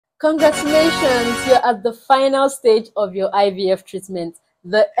Congratulations, you're at the final stage of your IVF treatment,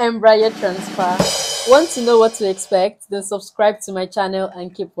 the embryo transfer. Want to know what to expect? Then subscribe to my channel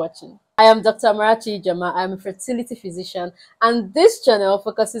and keep watching. I am Dr. Amarachi Ijeoma. I am a fertility physician, and this channel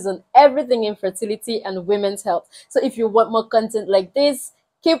focuses on everything in fertility and women's health. So if you want more content like this,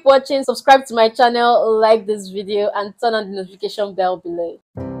 keep watching, subscribe to my channel, like this video, and turn on the notification bell below.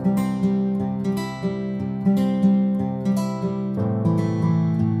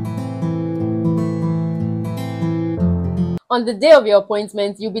 On the day of your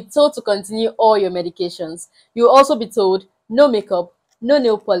appointment, you'll be told to continue all your medications. You'll also be told no makeup, no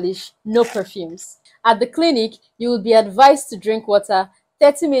nail polish, no perfumes. At the clinic, you will be advised to drink water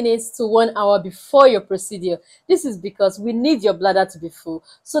 30 minutes to 1 hour before your procedure. This is because we need your bladder to be full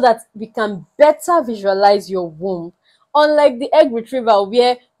so that we can better visualize your womb. Unlike the egg retrieval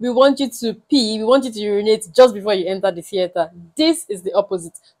where we want you to pee, we want you to urinate just before you enter the theater. This is the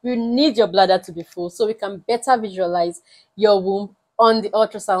opposite. We need your bladder to be full so we can better visualize your womb on the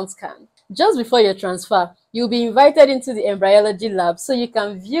ultrasound scan. Just before your transfer, you'll be invited into the embryology lab so you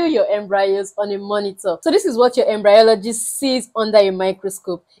can view your embryos on a monitor. So this is what your embryologist sees under a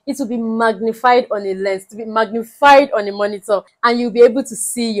microscope. It will be magnified on a lens, to be magnified on a monitor, and you'll be able to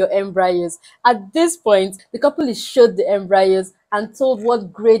see your embryos. At this point, the couple is showed the embryos and told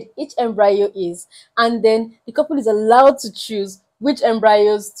what grade each embryo is, and then the couple is allowed to choose which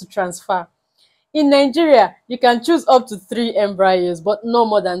embryos to transfer. In Nigeria, you can choose up to 3 embryos, but no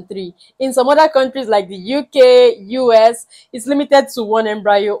more than 3. In some other countries like the UK, US, it's limited to 1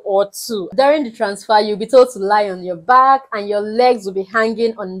 embryo or 2. During the transfer, you'll be told to lie on your back and your legs will be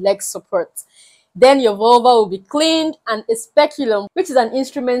hanging on leg support. Then your vulva will be cleaned and a speculum, which is an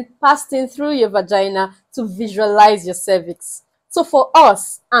instrument passed in through your vagina to visualize your cervix. So for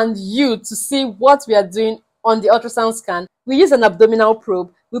us and you to see what we are doing on the ultrasound scan, we use an abdominal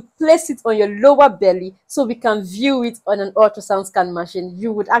probe. We place it on your lower belly so we can view it on an ultrasound scan machine.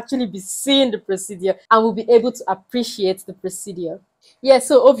 You would actually be seeing the procedure and will be able to appreciate the procedure. Yeah,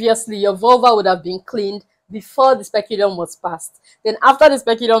 so obviously your vulva would have been cleaned before the speculum was passed. Then after the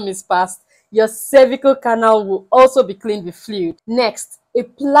speculum is passed, your cervical canal will also be cleaned with fluid. Next, a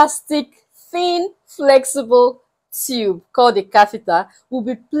plastic, thin, flexible tube called a catheter will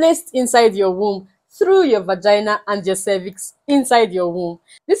be placed inside your womb through your vagina and your cervix inside your womb.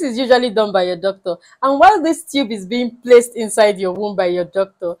 This is usually done by your doctor. And while this tube is being placed inside your womb by your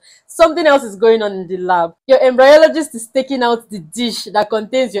doctor, something else is going on in the lab. Your embryologist is taking out the dish that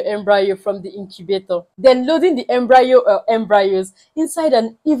contains your embryo from the incubator, then loading the embryo or embryos inside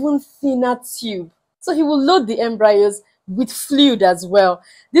an even thinner tube. So he will load the embryos with fluid as well.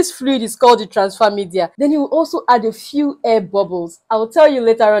 This fluid is called the transfer media. Then he will also add a few air bubbles. I will tell you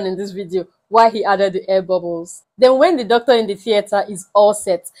later on in this video why he added the air bubbles. Then when the doctor in the theater is all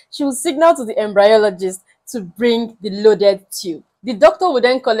set, she will signal to the embryologist to bring the loaded tube. The doctor will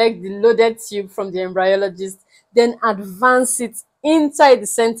then collect the loaded tube from the embryologist, then advance it inside the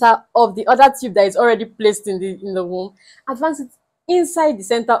center of the other tube that is already placed in the womb, advance it inside the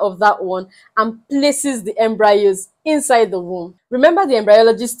center of that one, and places the embryos inside the womb. Remember, the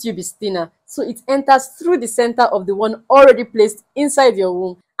embryologist tube is thinner, so it enters through the center of the one already placed inside your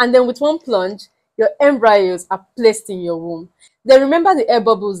womb, and then with one plunge, your embryos are placed in your womb. Then remember the air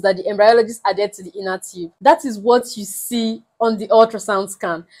bubbles that the embryologist added to the inner tube. That is what you see on the ultrasound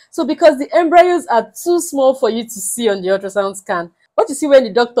scan. So because the embryos are too small for you to see on the ultrasound scan, what you see when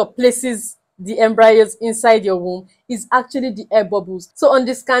the doctor places the embryos inside your womb is actually the air bubbles. So on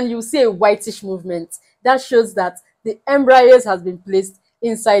the scan, you will see a whitish movement. That shows that the embryos has been placed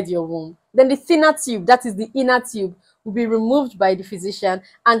inside your womb. Then the thinner tube, that is the inner tube, will be removed by the physician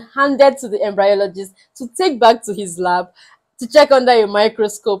and handed to the embryologist to take back to his lab to check under a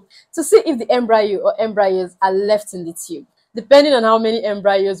microscope to see if the embryo or embryos are left in the tube, depending on how many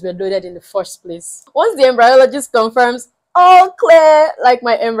embryos were loaded in the first place. Once the embryologist confirms all clear, like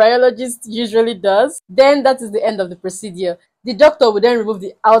my embryologist usually does, then that is the end of the procedure. The doctor will then remove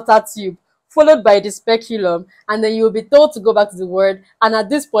the outer tube, followed by the speculum, and then you will be told to go back to the ward, and at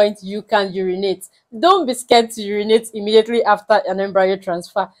this point you can urinate. Don't be scared to urinate immediately after an embryo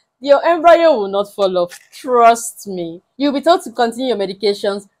transfer. Your embryo will not fall off, trust me. You'll be told to continue your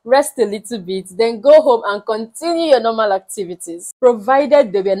medications, rest a little bit, then go home and continue your normal activities,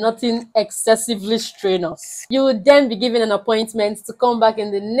 provided they were nothing excessively strenuous. You will then be given an appointment to come back in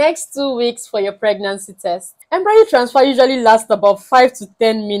the next 2 weeks for your pregnancy test. Embryo transfer usually lasts about 5 to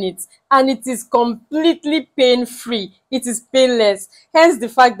 10 minutes, and it is completely pain-free. It is painless. Hence the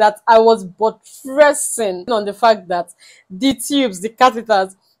fact that I was buttressing on the fact that the tubes, the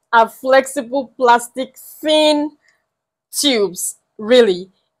catheters, are flexible plastic thin tubes, really.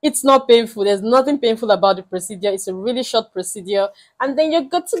 It's not painful. There's nothing painful about the procedure. It's a really short procedure, and then you're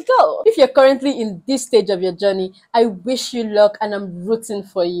good to go. If you're currently in this stage of your journey, I wish you luck and I'm rooting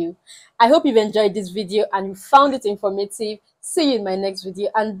for you. I hope you've enjoyed this video and you found it informative. See you in my next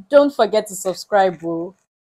video, and don't forget to subscribe, bro.